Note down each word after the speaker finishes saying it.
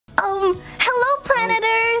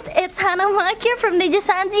Hanamak here from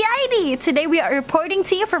Nijisanji ID. Today we are reporting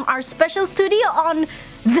to you from our special studio on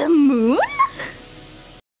the moon.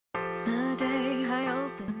 The day I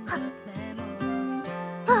opened up memories,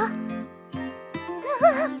 I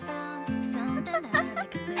found something that I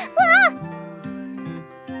could live for.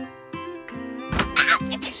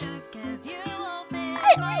 Could shook as you opened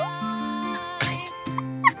my eyes.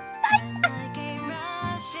 I came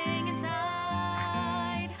rushing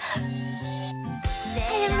inside.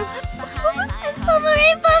 They left behind my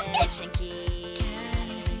heart and key. Can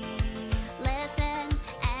you see? Listen,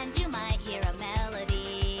 and you might hear a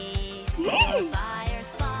melody. The fire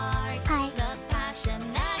spark, the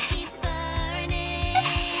passion that keeps burning.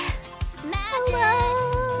 Magic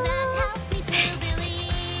that helps me to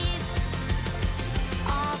believe.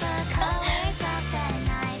 All the colors of the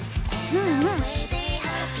night and the way they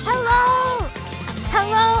help me.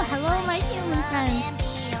 Hello, my human friends. And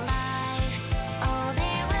be alive. Oh,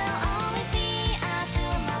 there will always be a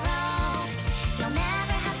tomorrow. You'll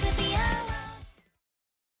never have to be alone.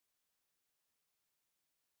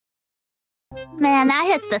 Man, that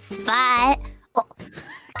hits the spot. Oh.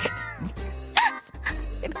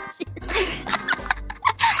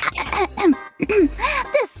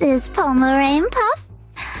 This is Pomerain Puff,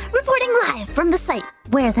 reporting live from the site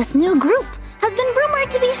where this new group has been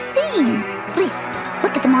rumored to be seen. Please,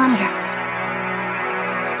 look at the monitor.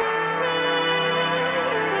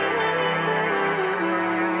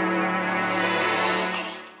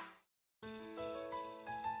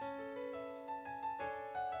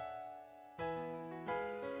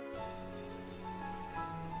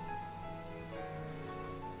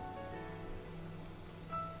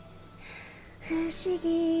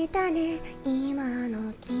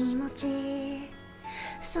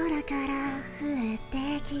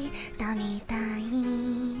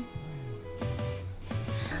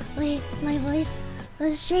 Wait, my voice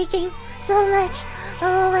was shaking so much.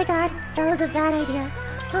 Oh my god, that was a bad idea.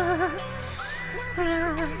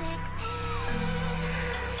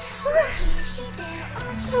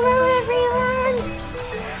 Hello everyone!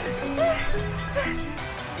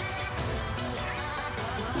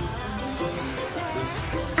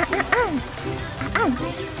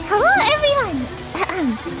 Hello everyone!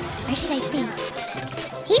 Where should I say?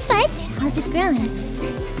 Hey buds, how's it going?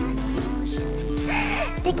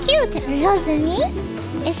 The cute Rosemi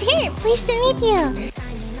is here. Pleased to meet you.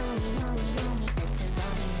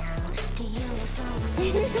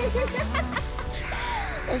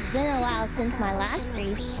 It's been a while since my last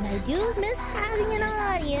race, and I do miss having an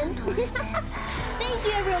audience. Thank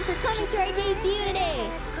you everyone for coming to our debut today.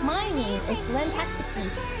 My name is Len Tatsuki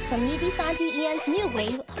from NijisanjiEN's new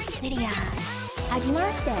wave of Cydia.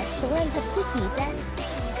 Hajimashite, Len Tatsuki desu.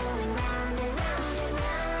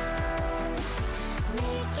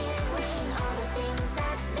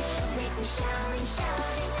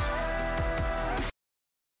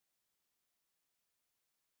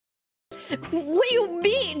 What do you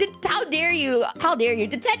mean? How dare you? How dare you?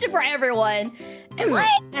 Detention for everyone. What?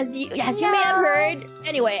 As you may have heard.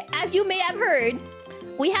 Anyway, as you may have heard,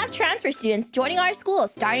 we have transfer students joining our school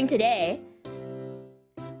starting today.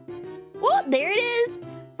 Well, there it is.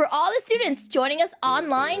 For all the students joining us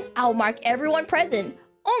online, I'll mark everyone present.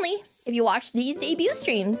 Only if you watch these debut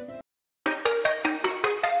streams.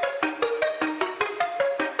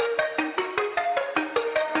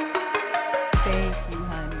 Thank you,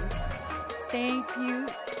 honey. Thank you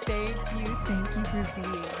for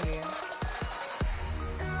being here.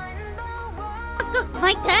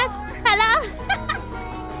 My class, hello.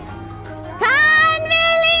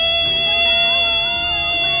 Kanmili!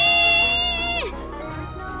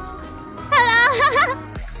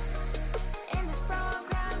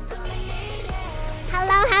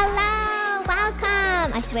 Hello. Hello. Welcome.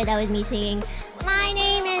 I swear that was me singing. My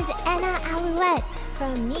name is Anna Alouette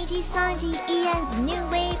from NijisanjiEN's new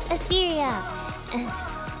wave Etheria. And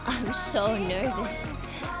I'm so nervous.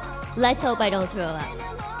 Let's hope I don't throw up.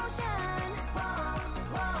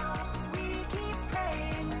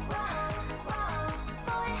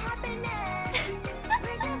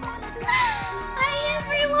 Hi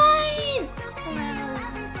everyone!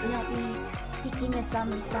 We'll be picking a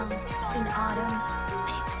summer song in autumn.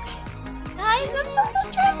 Guys, I'm so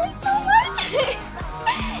trembling so much!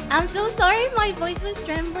 I'm so sorry my voice was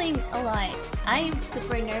trembling a lot. I am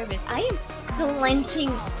super nervous. I am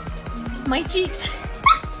clenching my cheeks.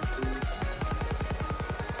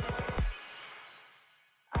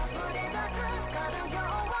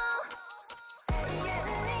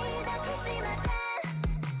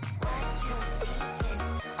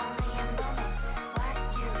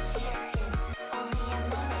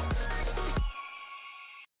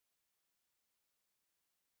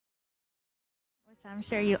 I'm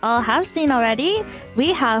sure you all have seen already.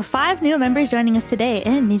 We have 5 new members joining us today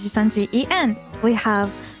in NijisanjiEN. We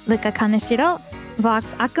have Luka Kaneshiro,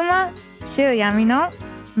 Vox Akuma, Shu Yamino,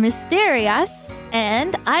 Mysterious,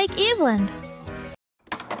 and Ike Eveland.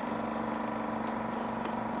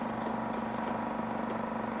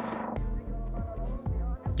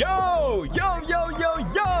 Yo! Yo, yo, yo,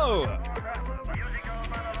 yo!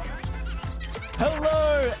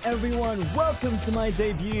 Hello, everyone. Welcome to my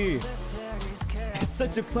debut. It's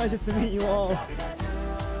such a pleasure to meet you all.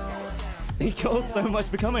 Thank you all so much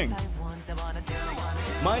for coming.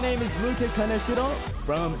 My name is Luka Kaneshiro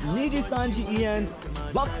from NijisanjiEN's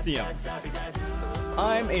Luxium.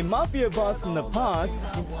 I'm a mafia boss from the past,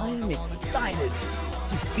 and I am excited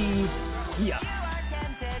to be here.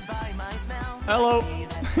 Hello.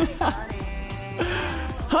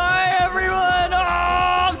 Hi, everyone.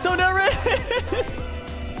 Oh, I'm so nervous.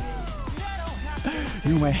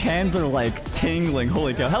 Dude, my hands are like tingling.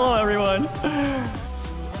 Holy cow. Hello, everyone.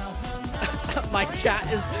 My chat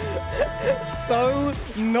is so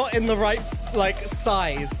not in the right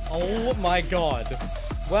size. Oh my god.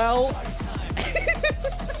 Well.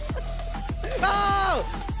 Oh!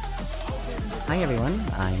 Hi everyone,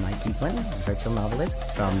 I'm Ike Eveland, virtual novelist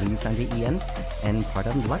from NijisanjiEN and part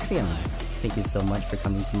of Luxium. Thank you so much for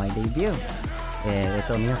coming to my debut.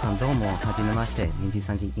 皆さんどうもはじめまして、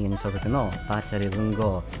NijisanjiEN所属のバーチャル文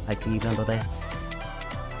豪アイク・イーブランドです。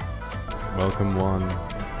Welcome one,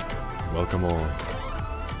 welcome all.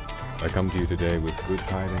 I come to you today with good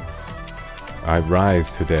tidings. I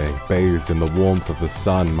rise today, bathed in the warmth of the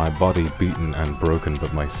sun, my body beaten and broken,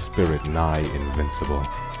 but my spirit nigh invincible.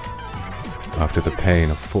 After the pain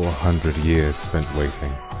of 400 years spent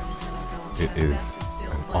waiting, it is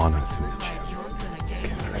an honor to meet you.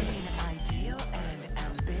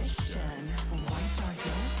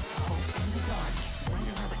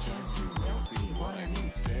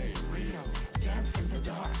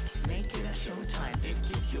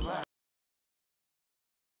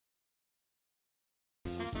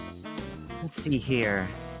 Let's see here.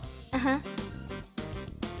 Uh-huh.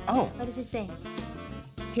 Oh, What does it say?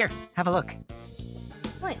 here, have a look.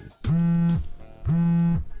 What?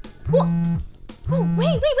 What? Oh,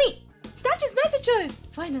 wait! Stacked messages!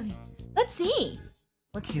 Finally. Let's see.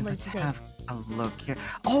 Okay, What let's does it say? have a look here.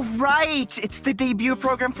 Oh, right! It's the debut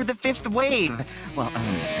program for the 5th wave! Well,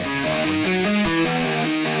 this is how it works.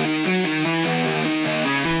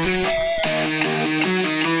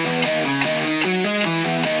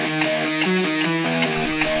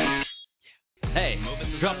 Hey,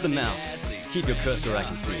 drop the mouse. Keep your cursor where I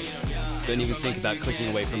can see. Don't even think about clicking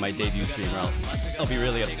away from my debut stream, or I'll be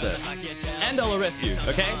really upset. And I'll arrest you,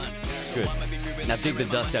 okay? Good. Now dig the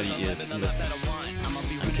dust out of your ears and listen.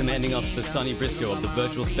 I'm Commanding Officer Sonny Briscoe of the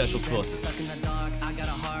Virtual Special Forces.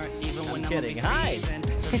 I'm kidding. Hi!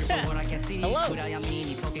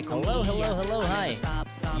 Hello! Hello, hi.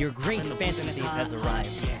 Your great fantasy has arrived.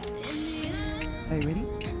 Are you ready?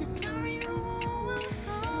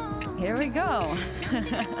 Here we go.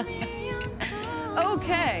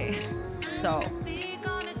 Okay, so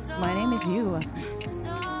my name is Yu.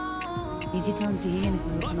 NijisanjiEN所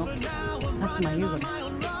属の東優吾です。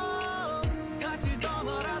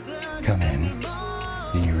Come in.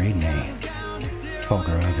 Do you read me?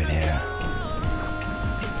 Forgor over here.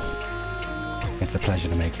 It's a pleasure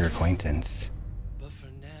to make your acquaintance.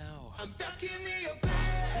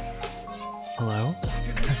 Hello?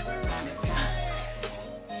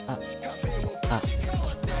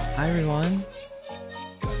 Hi everyone.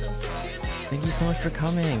 Thank you so much for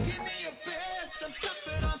coming.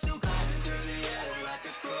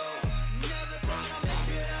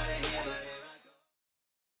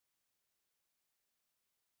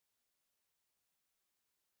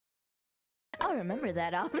 I'll remember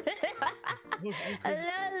that.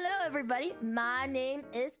 Hello, everybody. My name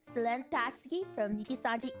is Selen Tatsuki from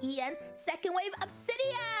NijisanjiEN Second Wave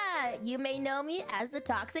Obsidian. You may know me as the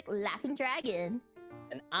Toxic Laughing Dragon.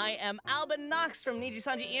 And I am Alban Nox from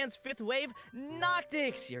NijisanjiEN's 5th Wave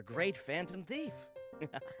Noctix, your great phantom thief.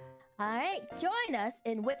 Alright, join us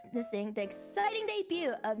in witnessing the exciting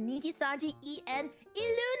debut of NijisanjiEN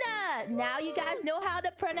Iluna! Now you guys know how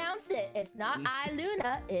to pronounce it. It's not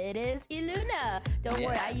Iluna, it is Iluna. Don't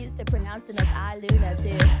worry, I used to pronounce it as Iluna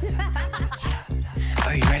too.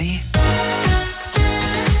 Are you ready?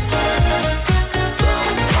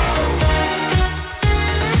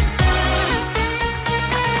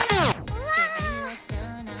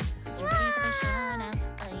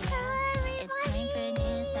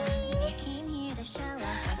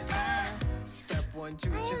 Step 1, 2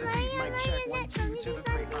 to the beat, mic check 1, 2 to the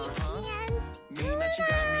 3. Me, that you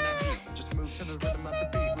got me, that you. Just move to the rhythm of the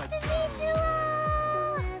beat. Let's go.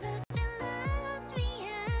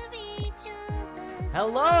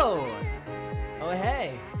 Hello! Oh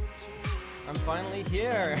hey! I'm finally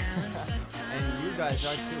here! And you guys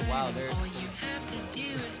are too. Wow, they're...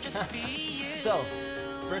 So,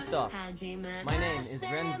 first off, my name is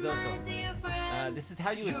Ren Zoto. This is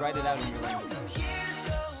how you would write it out in your language.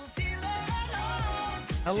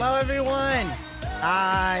 Hello everyone!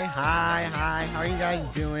 Hi, how are you guys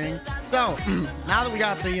doing? So, now that we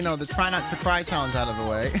got the, the try not to cry challenge out of the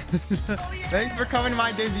way, thanks for coming to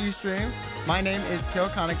my debut stream. My name is Kyo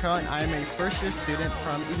Kaneko, and I am a first-year student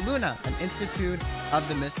from Iluna, an Institute of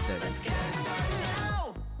the Mystics.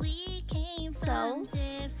 So,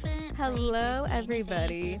 hello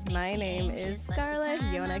everybody. My name is Scarlett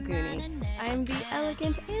Yonaguni. I'm the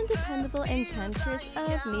elegant and dependable enchantress of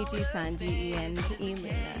NijisanjiEN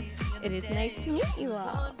Iluna. It is nice to meet you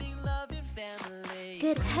all.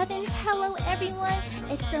 Good heavens, hello everyone!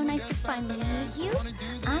 It's so nice to finally meet you.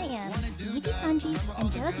 I am Nijisanji's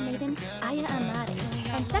angelic maiden, Aya Amare,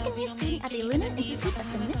 and second-year student at the Iluna Institute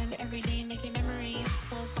of the Mystics.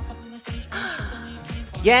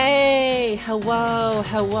 Yay! Hello!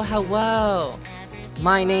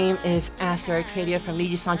 My name is Aster Arcadia from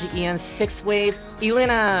NijisanjiEN 6th Wave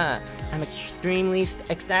Iluna. I'm extremely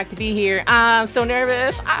ecstatic to be here. I'm so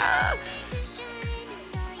nervous!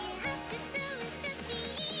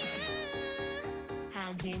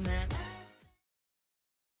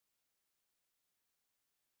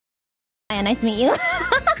 Aya, nice to meet you.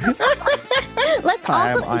 Let's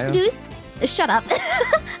also introduce... Shut up.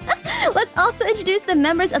 Let's also introduce the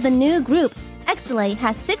members of the new group. Exile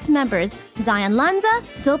has 6 members: Zion Lanza,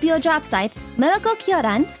 Doppio Dropscythe, Miracle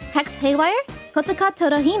Kyoran, Hex Haywire, Kotoka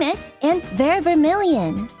Torohime, and Ver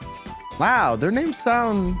Vermilion. Wow, their names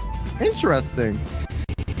sound interesting.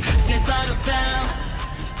 Snip out a bell.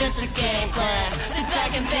 This is game plan. Sit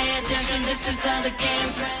back and pay attention. This is how the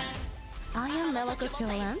game's ran. I am Miracle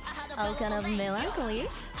Kyoran, Arcana of Melancholy,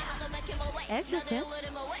 Exorcist,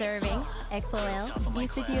 serving XOL,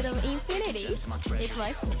 Institute of Infinity. It's my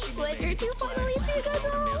pleasure to finally see you guys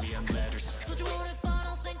all.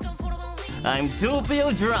 I'm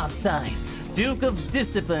Doppio Dropscythe, Duke of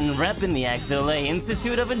Discipline, repping the XOLA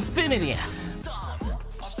Institute of Infinity.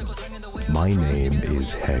 My name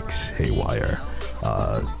is Hex Haywire.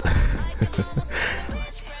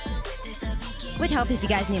 Would help if you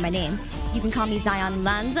guys knew my name. You can call me Zion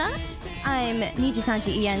Lanza. I'm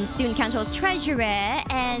NijisanjiEN Student Council Treasurer,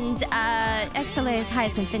 and XLA's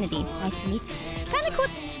Highest Infinity. Nice to meet you. Kinda cool.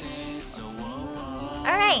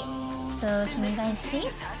 Alright, so can you guys see?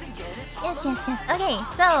 Yes. Okay,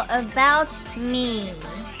 so about me.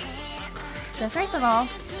 So first of all,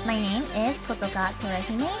 my name is Kotoka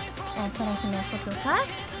Torohime, Torohime Kotoka,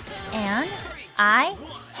 and I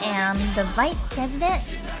am the Vice President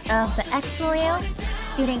of the XLA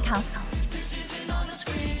Student Council.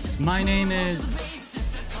 My name is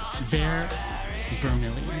Ver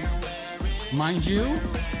Vermilion. Mind you,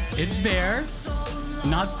 it's Ver,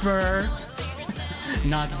 not Ver,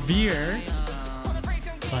 not Veer,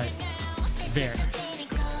 but Ver.